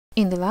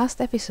In the last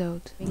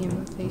episode,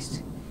 at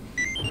least.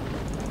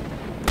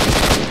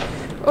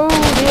 Oh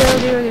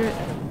dear.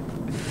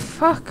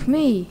 Fuck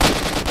me.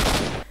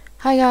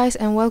 Hi guys,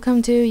 and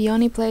welcome to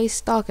Yeonni plays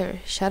S.T.A.L.K.E.R,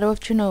 Shadow of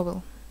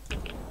Chernobyl.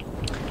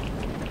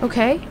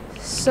 Okay,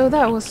 so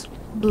that was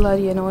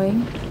bloody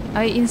annoying.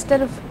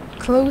 Instead of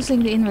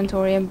closing the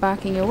inventory and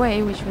backing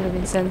away, which would have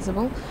been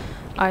sensible,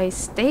 I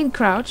stayed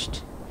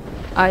crouched.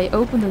 I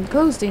opened and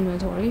closed the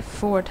inventory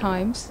 4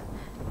 times.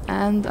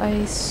 And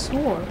I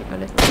swore a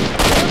little.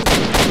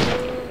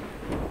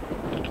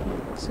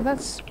 So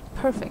that's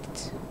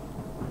perfect.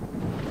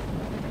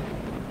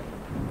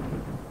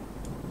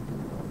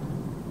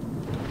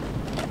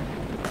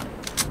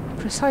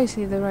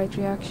 Precisely the right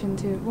reaction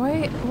to...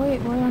 Why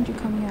aren't you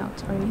coming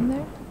out? Are you in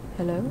there?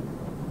 Hello?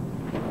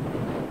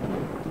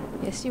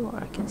 Yes you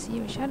are, I can see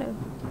your shadow.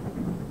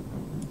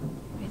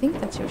 I think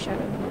that's your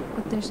shadow,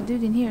 but there's a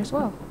dude in here as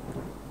well.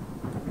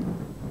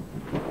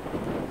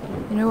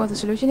 You know what the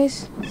solution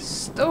is?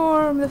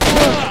 Storm the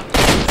fort!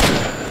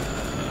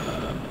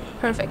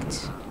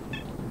 Perfect.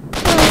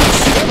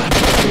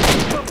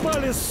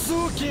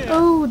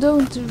 Oh,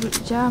 don't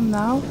jam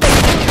now.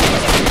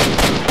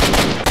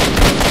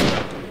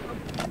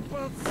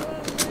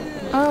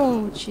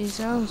 Oh jeez.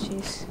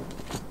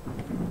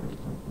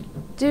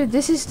 Dude,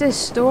 this is the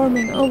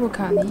storming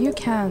Obokan. You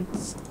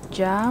can't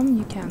jam,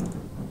 you can't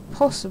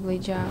possibly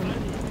jam.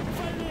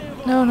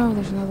 No,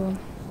 there's another one.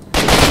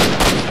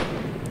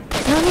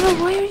 No,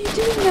 why are you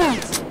doing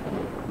that?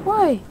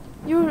 Why?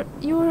 You're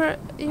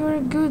a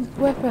good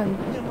weapon.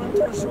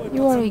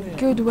 You are a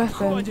good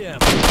weapon. You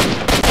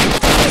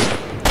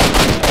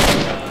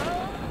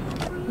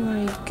are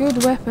a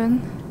good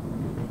weapon,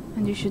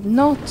 and you should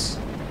not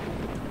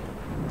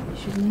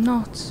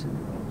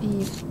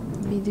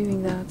be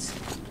doing that.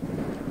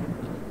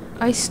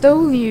 I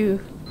stole you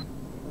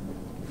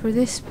for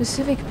this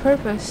specific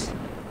purpose.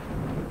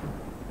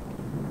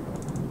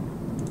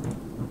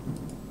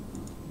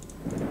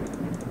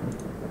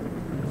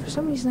 For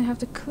some reason I have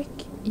to click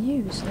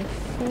use like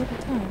 40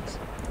 times.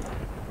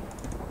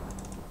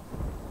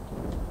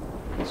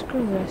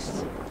 Screw the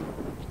rest.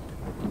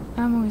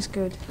 Ammo is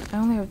good. I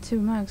only have 2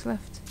 mags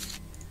left.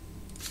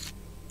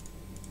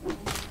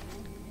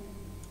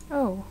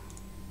 Oh.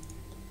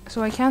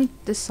 So I can't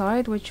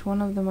decide which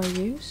one of them I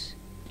use?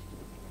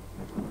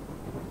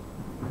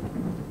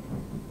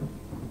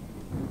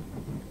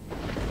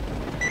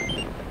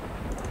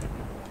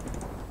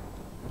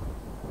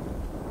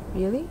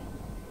 Really?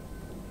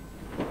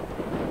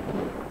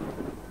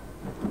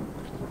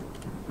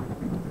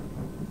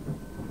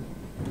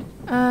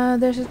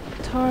 There's a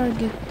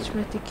target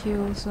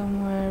reticule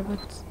somewhere,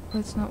 but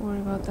let's not worry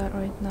about that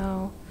right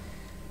now.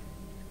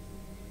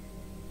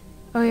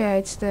 Oh yeah,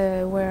 it's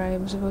where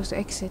I'm supposed to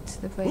exit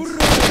the place.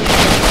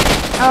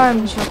 Oh,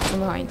 I'm shot from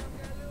behind.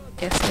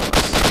 Yes, I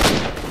was.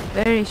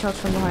 Very shot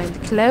from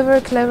behind. Clever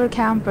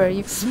camper,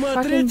 you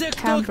fucking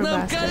camper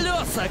bastard.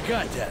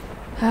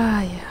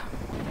 Ah, yeah.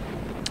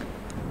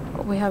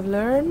 What we have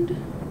learned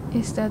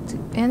is that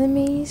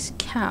enemies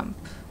camp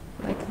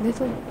like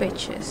little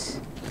bitches.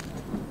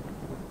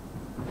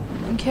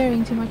 I'm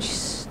carrying too much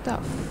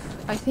stuff.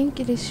 I think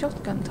it is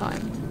shotgun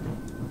time.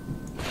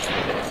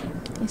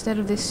 Instead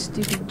of this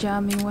stupid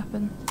jamming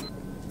weapon.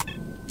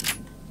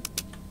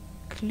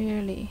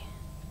 Clearly.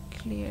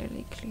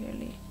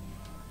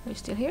 Are you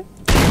still here?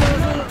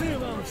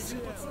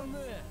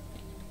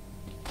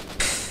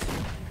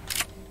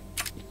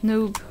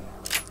 Noob.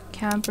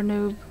 Camper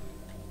noob.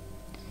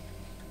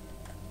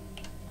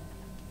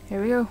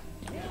 Here we go.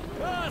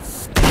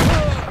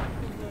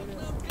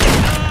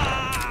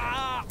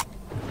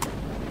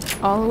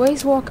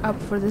 Always walk up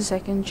for the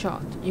second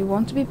shot. You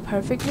want to be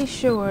perfectly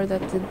sure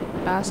that the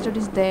bastard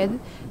is dead,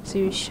 so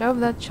you shove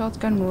that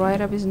shotgun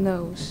right up his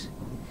nose.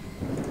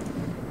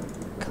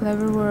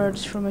 Clever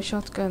words from a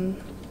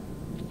shotgun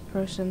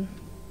person.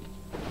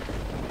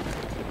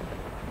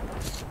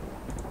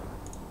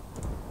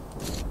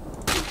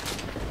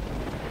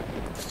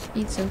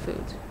 Eat some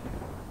food.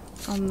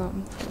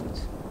 Nom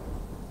food.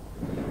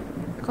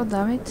 God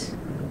damn it.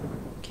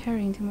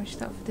 Carrying too much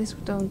stuff. This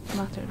don't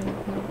matter, no.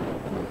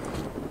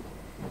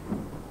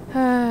 I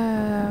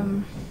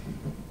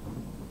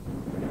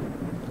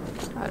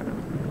don't know.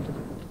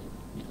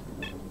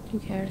 Who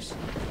cares?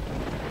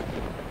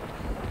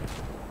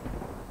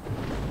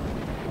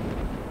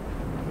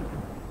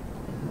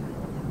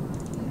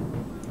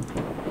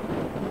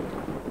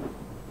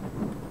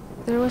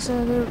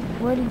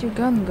 Where did your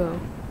gun go?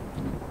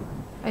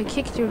 I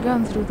kicked your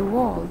gun through the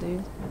wall,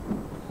 dude.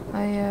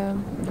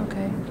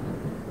 Okay.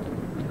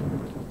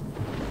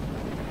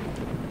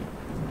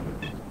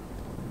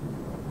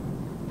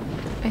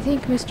 I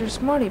think Mr.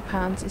 Smarty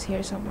Pants is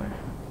here somewhere.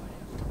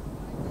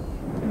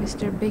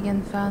 Mr. Big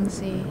and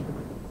Fancy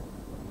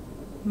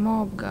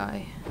mob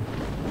guy.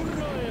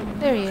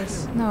 There he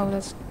is. No,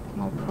 that's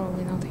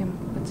probably not him,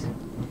 but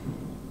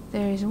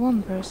there is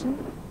one person.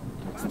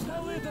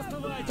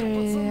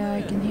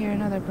 I can hear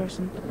another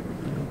person.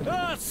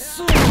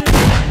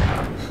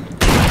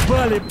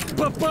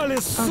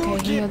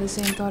 Okay, he had the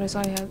same thought as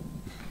I had.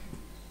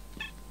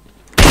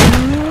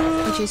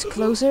 which is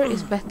closer,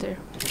 is better.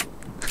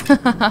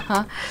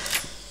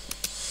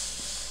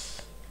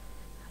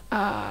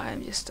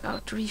 I'm just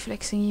out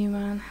reflexing you,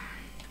 man.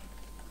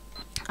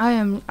 I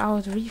am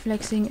out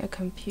reflexing a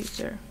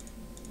computer.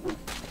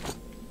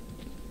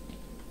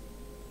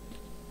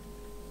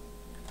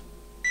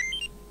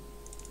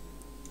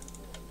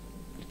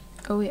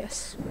 Oh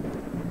yes.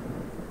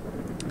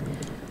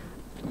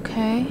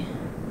 Okay.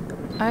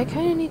 I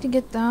kinda need to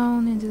get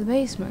down into the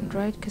basement,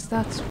 right? Because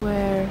that's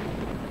where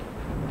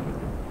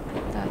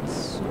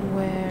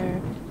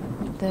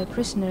the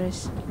prisoner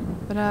is.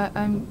 But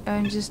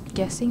I'm just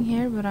guessing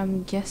here, but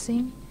I'm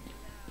guessing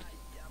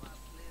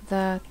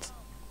that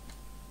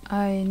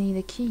I need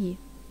a key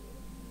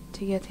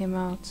to get him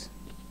out.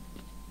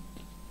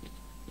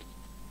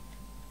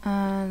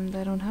 And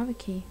I don't have a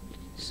key,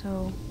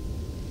 so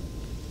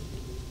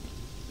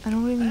I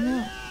don't really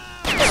know.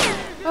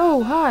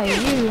 Oh, hi,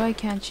 you! I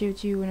can't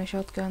shoot you in a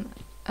shotgun.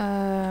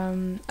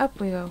 Up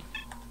we go.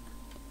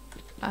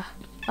 Ah,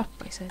 up,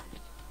 I said.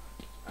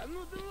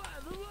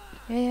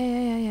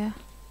 Yeah.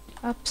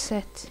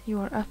 Upset. You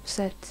are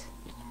upset.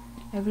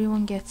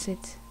 Everyone gets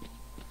it.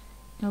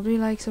 Nobody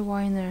likes a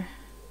whiner.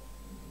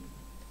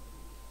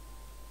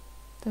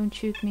 Don't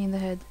shoot me in the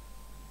head.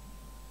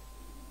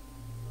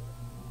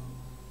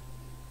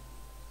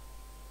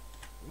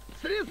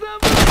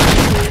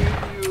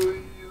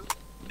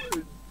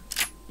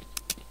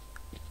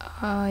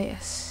 Ah,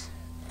 yes.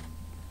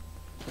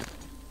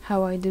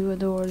 How I do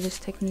adore this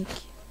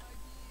technique.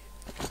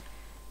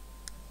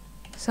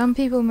 Some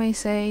people may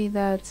say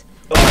that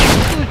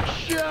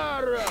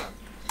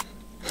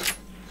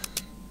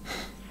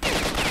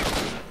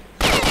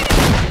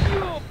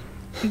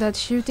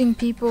shooting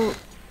people...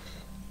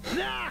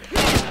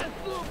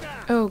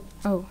 Oh.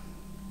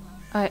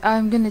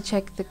 I'm gonna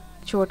check the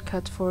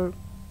shortcut for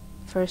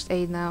first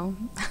aid now.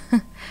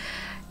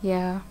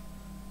 Yeah.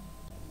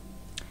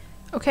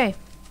 Okay.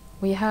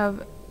 We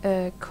have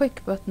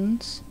quick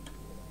buttons.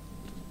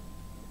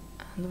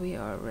 And we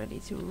are ready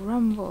to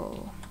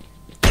rumble.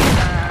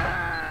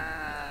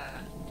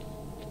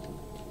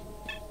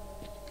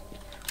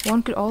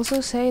 One could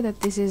also say that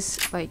this is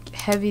like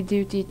heavy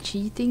duty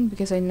cheating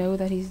because I know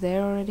that he's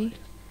there already.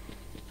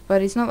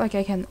 But it's not like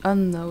I can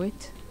unknow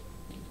it.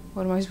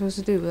 What am I supposed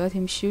to do? Let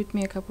him shoot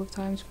me a couple of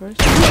times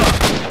first?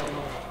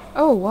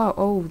 Oh wow,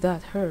 oh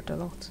that hurt a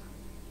lot.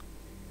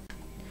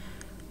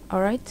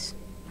 Alright.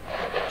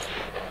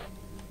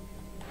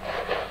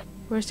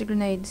 Where's the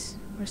grenades?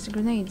 Where's the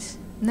grenades?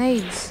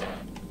 Nades!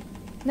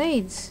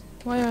 Nades!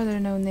 Why are there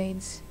no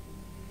nades?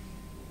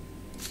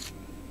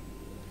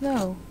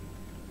 No.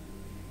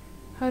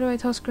 How do I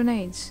toss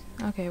grenades?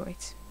 Okay,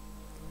 wait.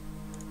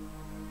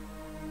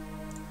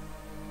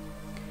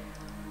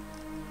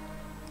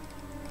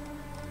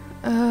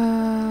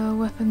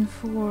 Weapon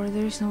 4.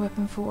 There is no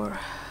weapon 4.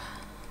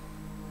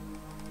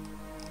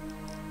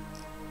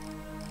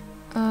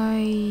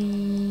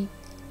 I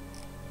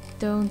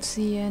don't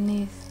see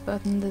any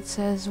button that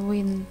says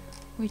win,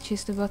 which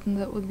is the button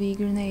that would be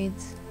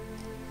grenades.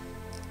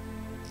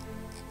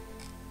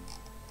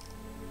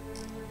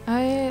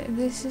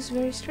 This is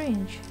very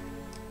strange.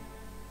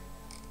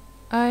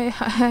 I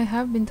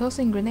have been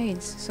tossing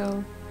grenades,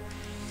 so...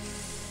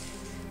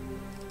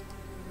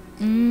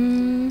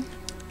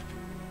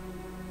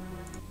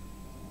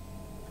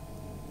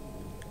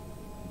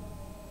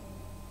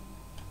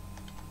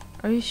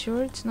 Are you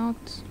sure it's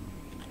not?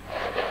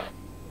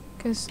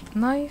 Cause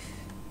knife,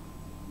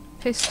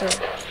 pistol,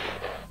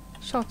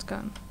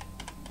 shotgun.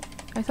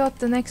 I thought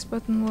the next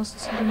button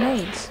was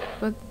grenades,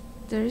 but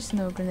there is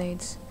no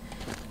grenades.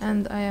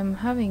 And I am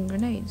having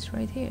grenades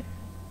right here.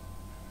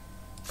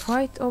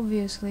 Quite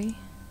obviously,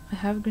 I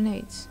have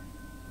grenades.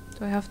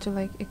 Do I have to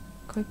like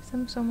equip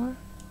them somewhere?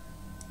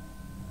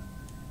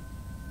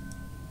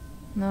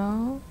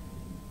 No.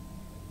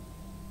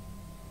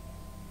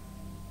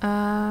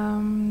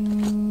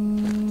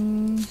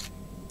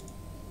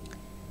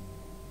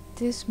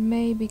 This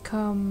may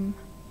become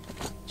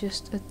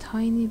just a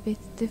tiny bit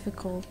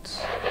difficult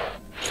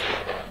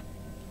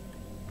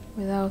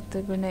without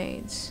the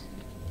grenades.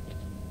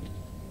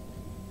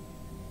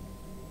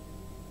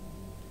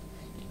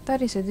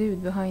 That is a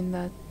dude behind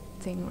that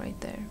thing right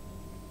there.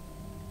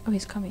 Oh,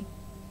 he's coming.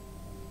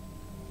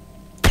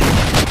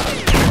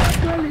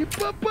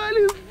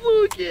 Попали,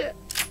 суки!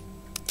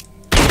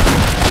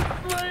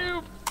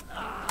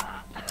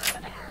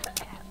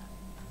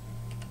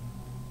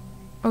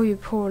 Oh, you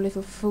poor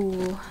little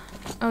fool.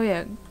 Oh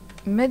yeah,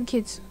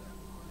 medkits.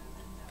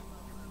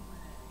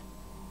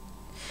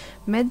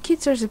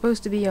 Medkits are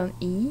supposed to be on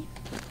E.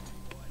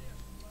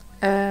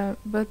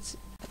 But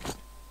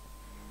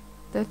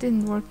that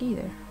didn't work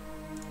either.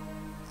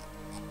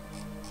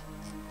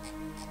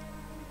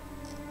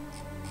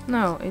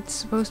 No, it's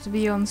supposed to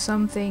be on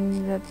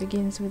something that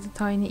begins with a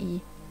tiny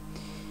E.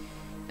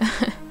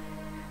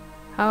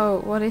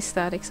 What is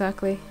that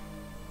exactly?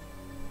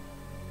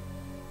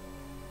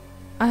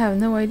 I have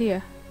no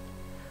idea.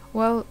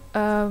 Well,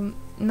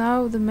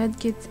 now the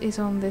medkit is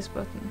on this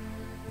button.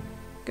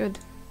 Good.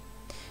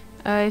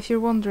 If you're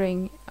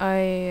wondering,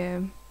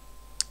 I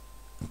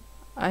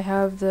I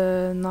have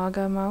the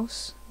Naga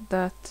mouse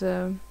that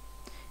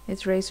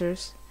it's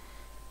razors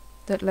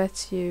that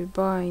lets you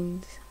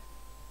bind.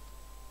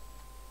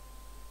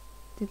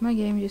 Did my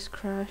game just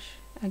crash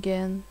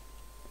again?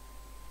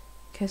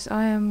 Cause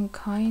I am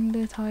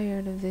kinda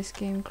tired of this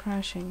game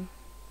crashing.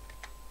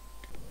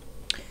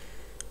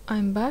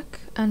 I'm back,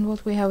 and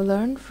what we have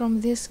learned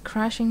from this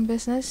crashing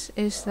business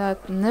is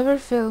that never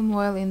film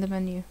while in the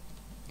menu.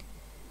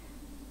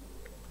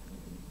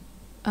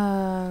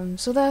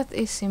 So that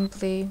is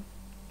simply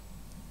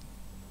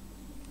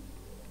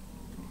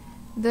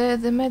the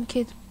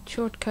medkit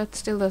shortcut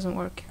still doesn't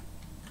work.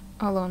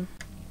 Hold on.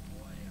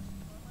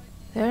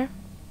 There.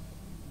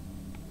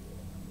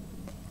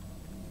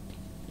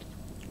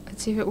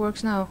 Let's see if it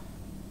works now.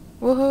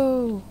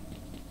 Woohoo!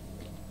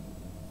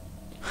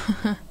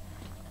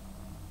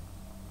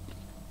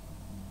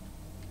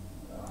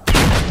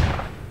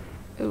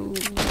 Oh,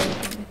 wait a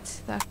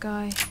minute. That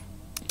guy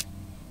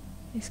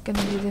is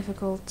gonna be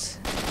difficult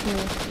to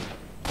kill.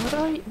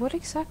 What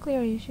exactly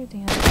are you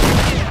shooting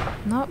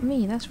at? Not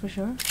me, that's for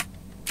sure.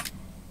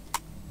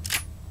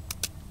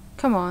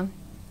 Come on.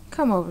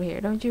 Come over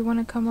here. Don't you want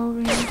to come over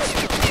here?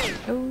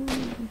 Oh,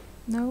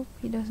 no,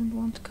 he doesn't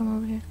want to come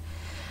over here.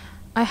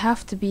 I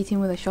have to beat him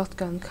with a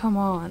shotgun. Come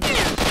on.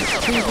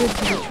 It's too good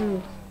to be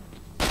true.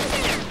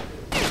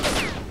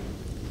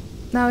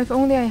 Now, if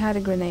only I had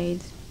a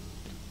grenade.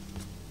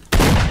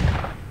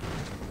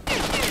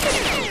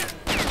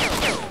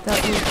 That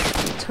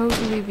would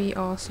totally be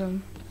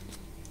awesome.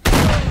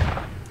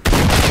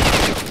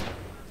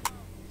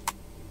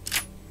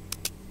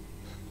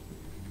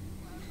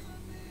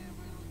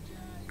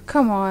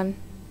 Come on.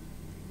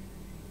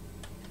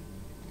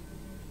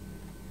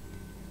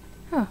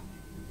 Huh.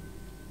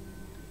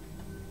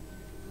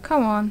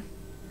 Come on.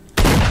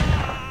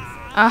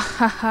 Ah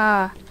ha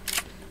ha.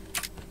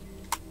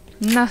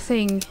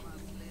 Nothing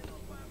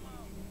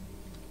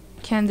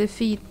can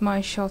defeat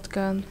my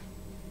shotgun.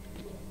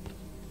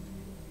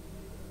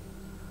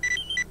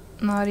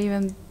 Not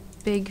even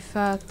big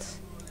fat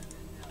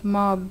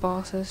mob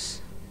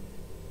bosses.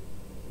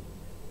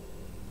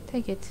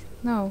 Take it.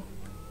 No.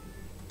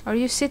 Are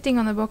you sitting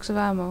on a box of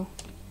ammo?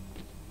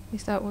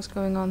 Is that what's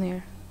going on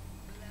here?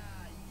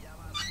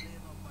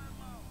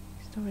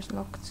 This door is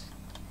locked.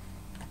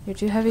 You're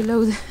too heavy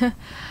loaded.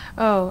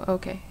 Oh,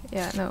 okay.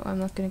 Yeah, no, I'm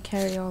not gonna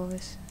carry all of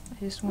this. I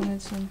just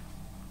wanted some...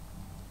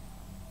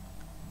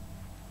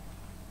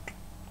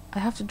 I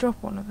have to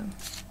drop one of them.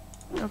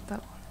 Drop that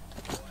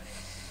one.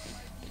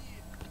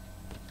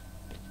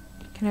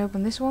 Can I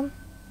open this one?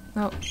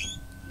 No.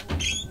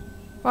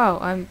 Wow,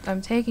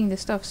 I'm taking the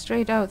stuff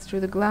straight out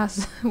through the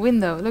glass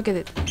window. Look at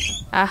it.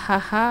 Ah ha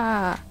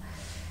ha.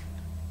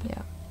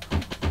 Yeah.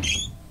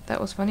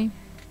 That was funny.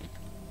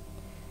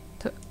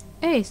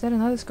 Hey, is that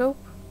another scope?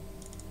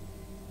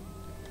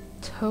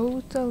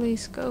 Totally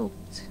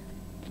scoped.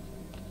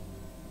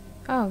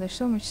 Oh, there's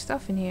so much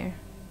stuff in here.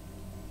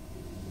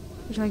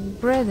 There's like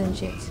bread and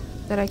shit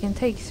that I can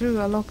take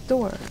through a locked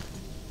door.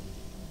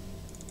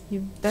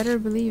 You better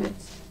believe it.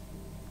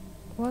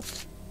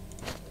 What?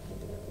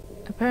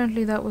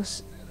 Apparently that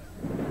was...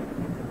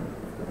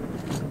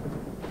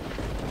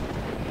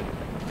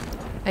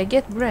 I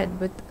get bread,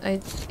 but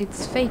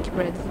it's fake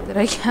bread that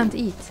I can't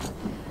eat.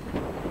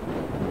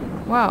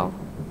 Wow.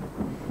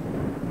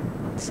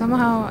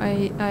 Somehow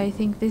I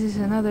think this is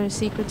another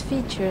secret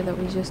feature that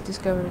we just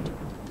discovered.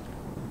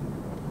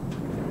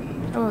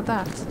 How about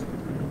that?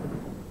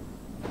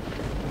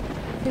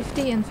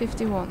 50 and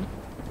 51.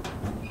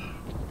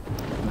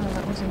 No,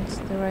 that wasn't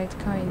the right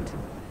kind.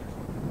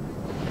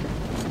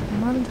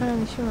 I'm not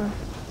entirely sure.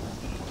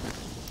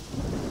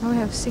 Now we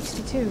have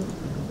 62.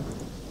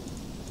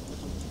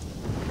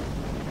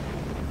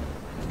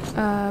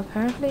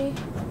 Apparently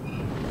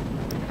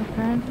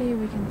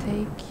we can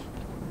take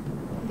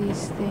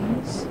these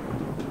things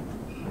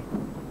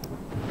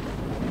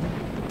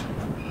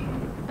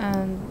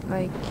and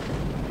like,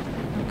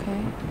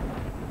 okay.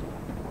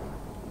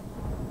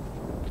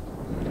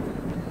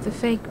 The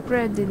fake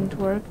bread didn't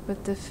work,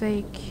 but the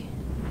fake...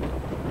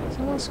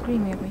 Someone's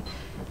screaming at me.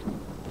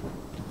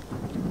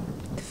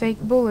 The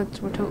fake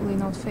bullets were totally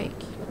not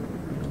fake.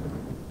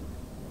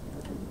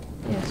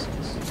 Yes,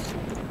 yes.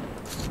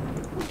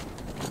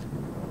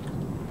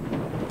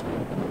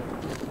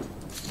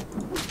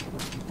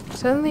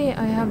 Suddenly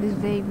I have this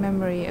vague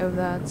memory of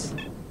that.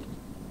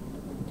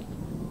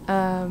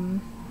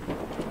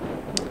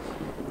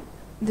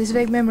 This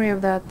vague memory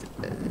of that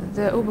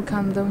the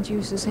Oberkan don't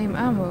use the same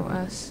ammo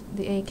as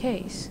the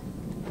AKs,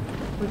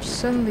 which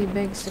suddenly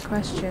begs the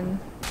question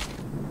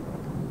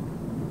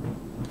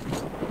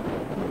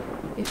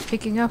if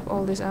picking up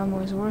all this ammo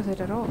is worth it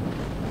at all.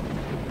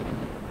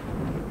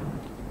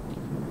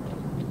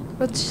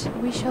 But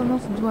we shall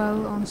not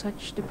dwell on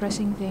such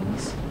depressing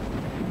things.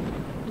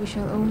 We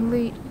shall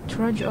only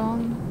trudge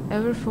on,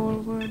 ever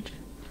forward,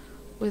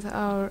 with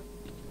our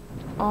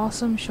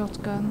awesome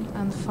shotgun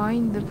and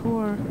find the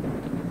poor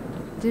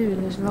dude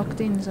who's locked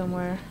in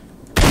somewhere.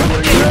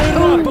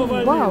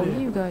 Oh, wow,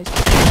 you guys.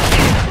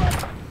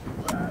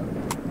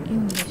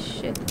 In the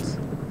shit.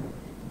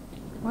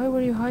 Why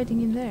were you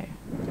hiding in there?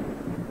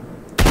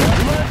 Did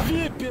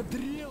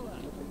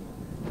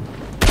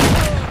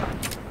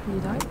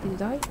you die? Did you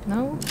die?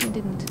 No, you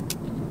didn't.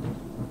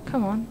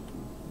 Come on.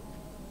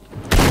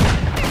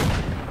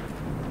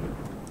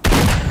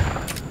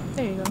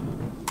 There you go.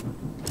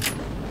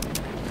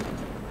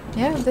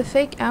 Yeah, the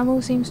fake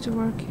ammo seems to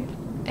work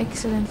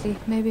excellently.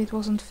 Maybe it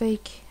wasn't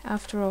fake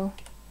after all.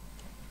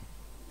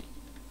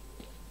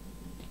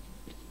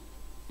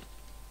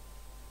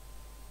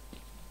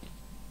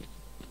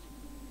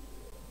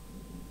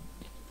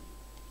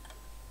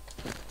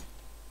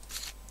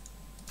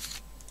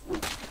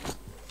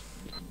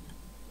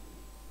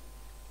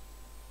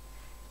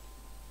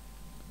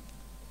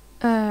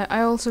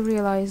 I also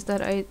realized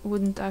that I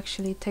wouldn't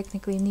actually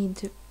technically need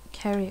to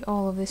carry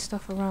all of this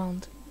stuff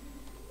around.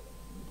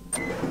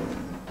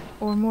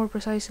 Or more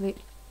precisely...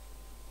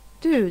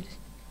 Dude!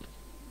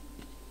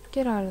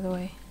 Get out of the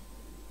way.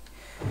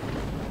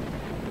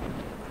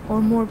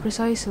 Or more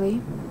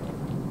precisely...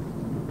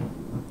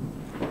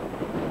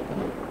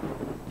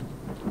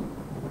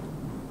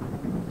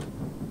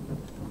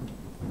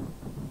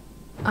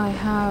 I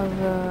have...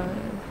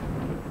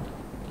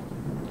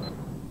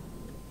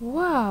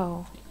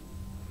 Wow!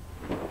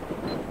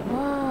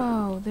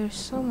 Wow, there's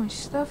so much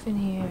stuff in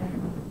here.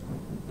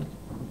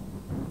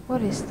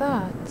 What is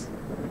that?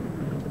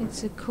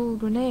 It's a cool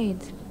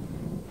grenade.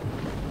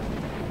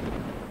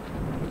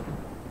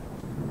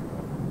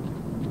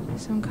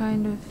 Some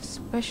kind of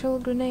special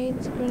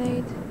grenade?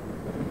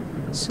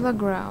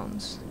 Slug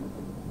rounds.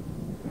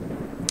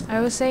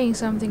 I was saying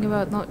something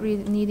about not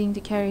needing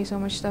to carry so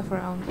much stuff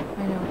around.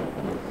 I know.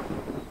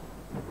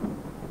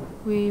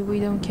 We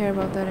don't care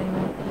about that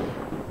anymore.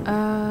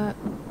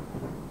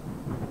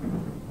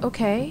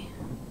 Okay.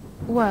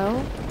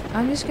 Well,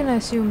 I'm just gonna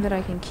assume that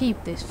I can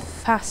keep this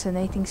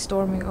fascinating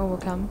storming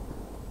overcome.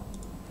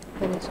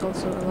 But it's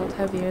also a lot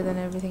heavier than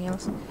everything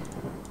else.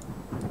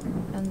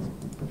 And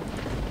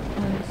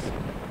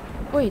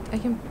wait, I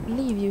can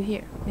leave you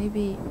here.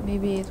 Maybe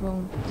it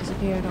won't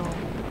disappear at all.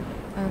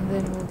 And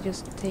then we'll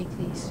just take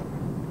these.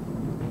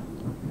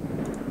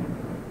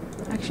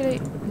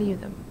 Actually,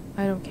 leave them.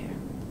 I don't care.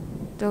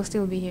 They'll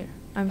still be here,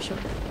 I'm sure.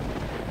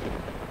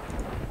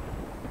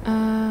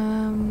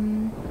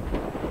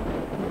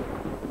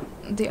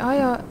 The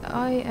IL,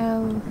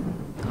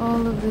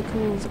 all of the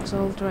cool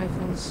assault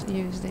rifles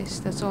use this.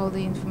 That's all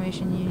the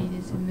information you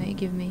needed to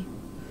give me.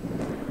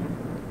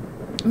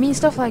 I mean,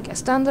 stuff like a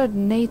standard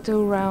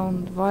NATO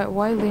round,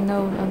 widely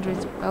known under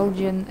its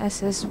Belgian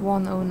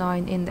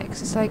SS-109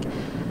 index. It's like,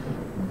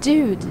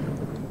 dude,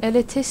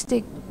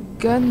 elitistic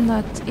gun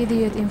nut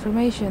idiot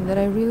information that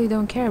I really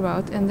don't care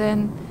about, and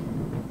then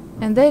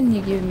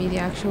you give me the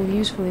actual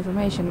useful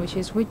information, which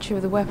is which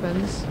of the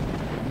weapons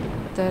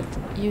that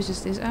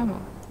uses this ammo.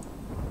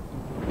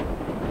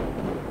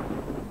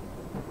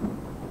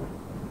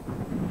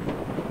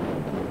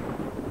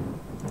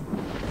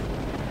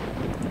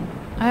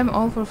 I'm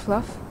all for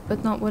fluff,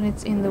 but not when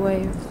it's in the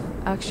way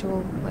of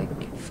actual,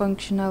 like,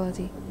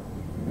 functionality.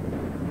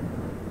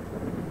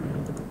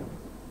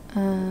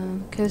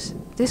 'Cause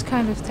this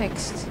kind of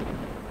text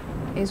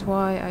is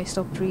why I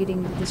stopped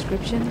reading the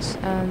descriptions,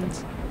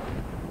 and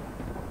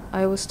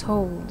I was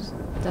told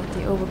that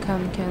the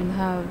overcome can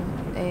have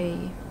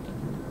a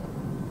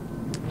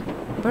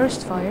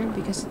burst fire,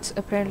 because it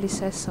apparently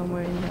says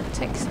somewhere in that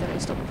text that I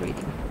stopped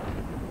reading.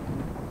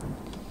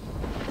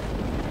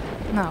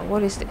 Now,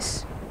 what is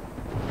this?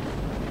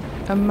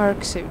 A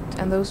merc suit,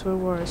 and those were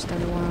worse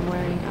than the one I'm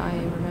wearing, I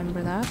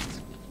remember that.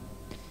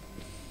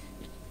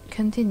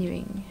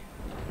 Continuing.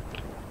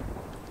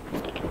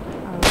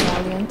 Our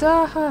valiant...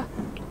 Aha!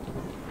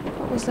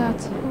 What was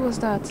that? Who was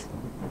that?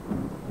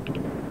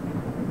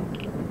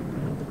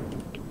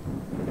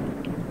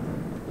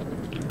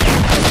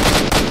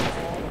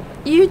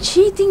 You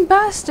cheating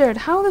bastard!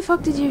 How the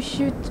fuck did you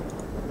shoot...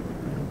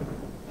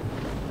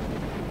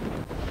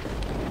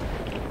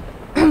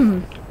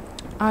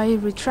 I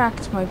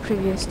retract my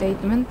previous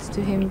statement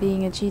to him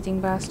being a cheating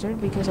bastard,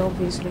 because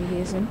obviously he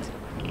isn't.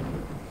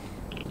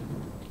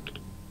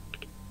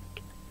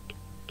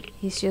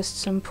 He's just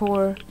some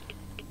poor,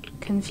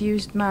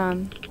 confused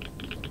man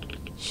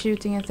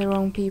shooting at the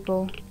wrong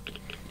people.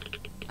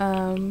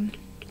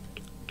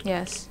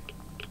 Yes.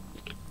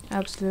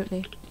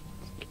 Absolutely.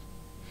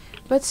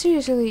 But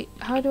seriously,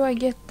 how do I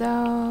get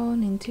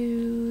down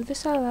into the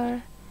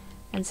cellar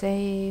and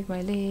save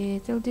my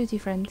little duty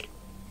friend?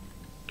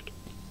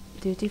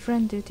 Duty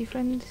friend, duty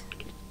friend.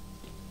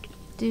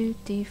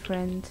 Duty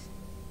friend.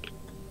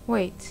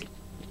 Wait.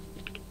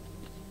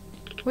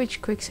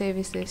 Which quick save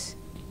is this?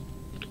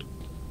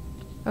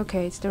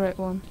 Okay, it's the right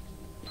one.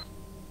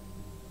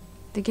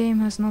 The game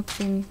has not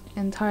been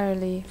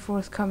entirely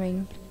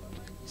forthcoming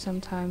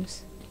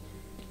sometimes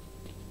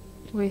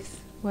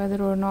with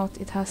whether or not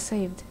it has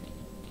saved.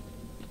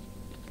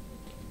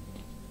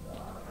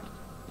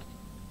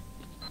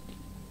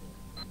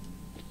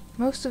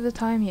 Most of the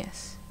time,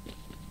 yes.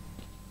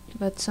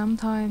 But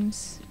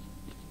sometimes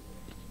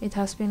it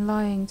has been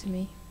lying to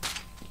me.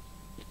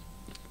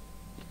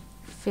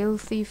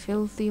 Filthy,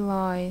 filthy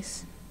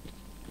lies.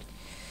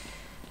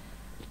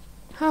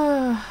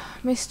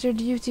 Mr.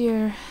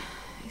 Dutier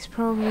is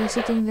probably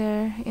sitting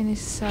there in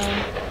his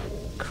cell,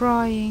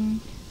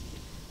 crying,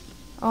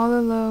 all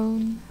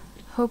alone,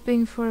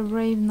 hoping for a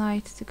brave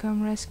knight to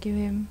come rescue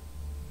him.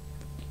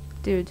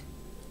 Dude,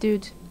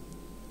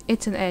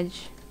 it's an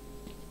edge.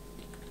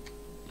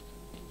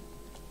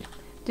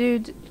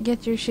 Dude,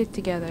 get your shit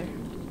together.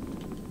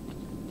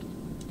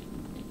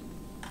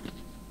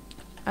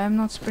 I'm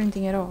not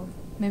sprinting at all.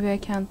 Maybe I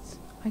can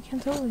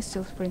totally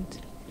still sprint.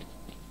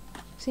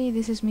 See,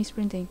 this is me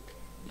sprinting.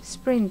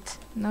 Sprint.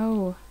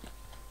 No.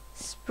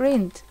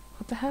 Sprint.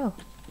 What the hell?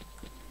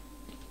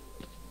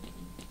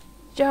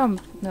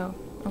 Jump. No.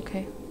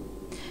 Okay.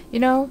 You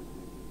know,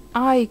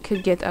 I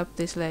could get up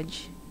this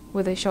ledge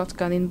with a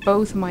shotgun in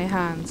both my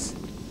hands.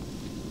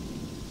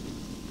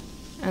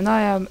 And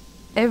I am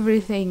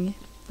everything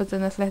but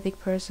an athletic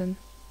person.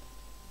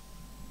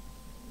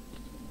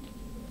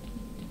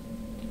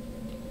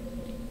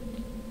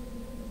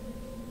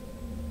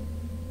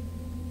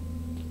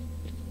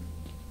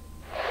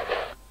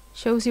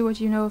 Shows you what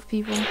you know of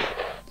people.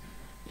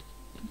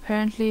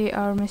 Apparently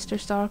our Mr.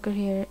 Stalker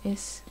here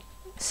is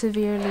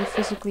severely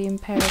physically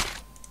impaired.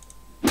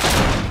 Well,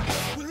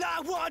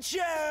 I want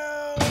you,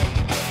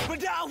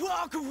 but I'll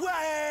walk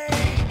away,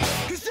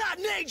 'cause I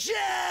need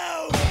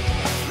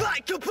you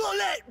like a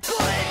bullet